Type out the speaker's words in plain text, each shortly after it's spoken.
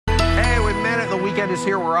weekend is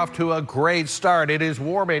here. We're off to a great start. It is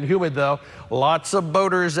warm and humid, though. Lots of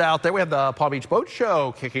boaters out there. We have the Palm Beach Boat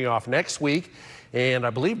Show kicking off next week, and I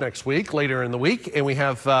believe next week, later in the week. And we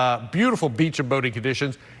have beautiful beach and boating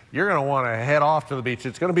conditions. You're going to want to head off to the beach.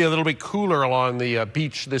 It's going to be a little bit cooler along the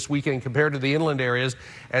beach this weekend compared to the inland areas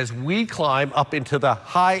as we climb up into the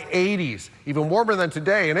high 80s, even warmer than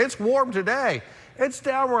today. And it's warm today. It's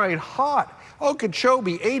downright hot.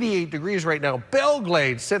 Okeechobee, 88 degrees right now.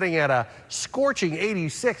 Belglade sitting at a scorching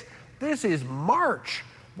 86. This is March.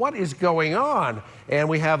 What is going on? And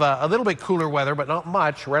we have a little bit cooler weather, but not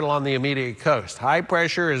much, right along the immediate coast. High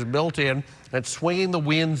pressure is built in and swinging the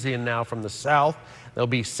winds in now from the south. They'll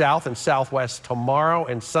be south and southwest tomorrow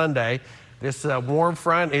and Sunday. This warm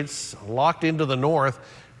front, it's locked into the north,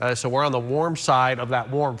 so we're on the warm side of that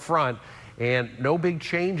warm front. And no big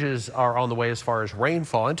changes are on the way as far as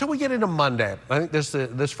rainfall until we get into Monday. I think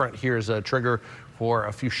this front here is a trigger for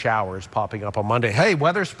a few showers popping up on Monday. Hey,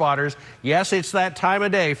 weather spotters, yes, it's that time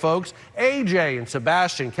of day, folks. AJ and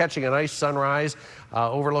Sebastian catching a nice sunrise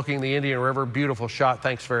overlooking the Indian River. Beautiful shot.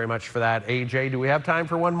 Thanks very much for that, AJ. Do we have time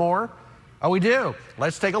for one more? Oh, we do.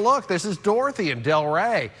 Let's take a look. This is Dorothy in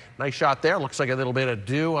Delray. Nice shot there. Looks like a little bit of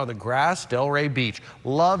dew on the grass. Delray Beach.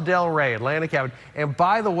 Love Delray, Atlantic Avenue. And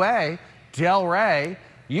by the way, Delray,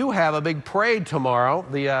 you have a big parade tomorrow.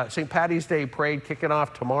 The St. Patty's Day parade kicking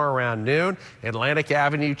off tomorrow around noon. Atlantic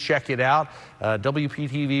Avenue, check it out.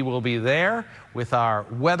 WPTV will be there with our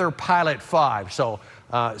Weather Pilot 5. So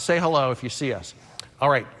say hello if you see us. All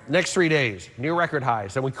right, next 3 days, new record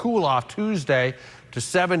highs. And we cool off Tuesday to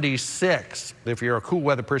 76. If you're a cool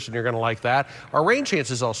weather person, you're going to like that. Our rain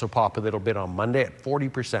chances also pop a little bit on Monday at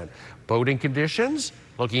 40%. Boating conditions,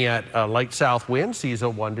 looking at light south winds, seas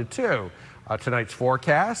of 1 to 2. Tonight's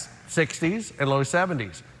forecast, 60s and low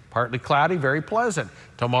 70s. Partly cloudy, very pleasant.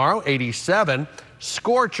 Tomorrow, 87,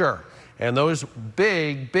 scorcher. And those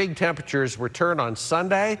big temperatures return on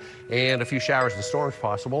Sunday, and a few showers and storms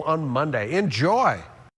possible on Monday. Enjoy.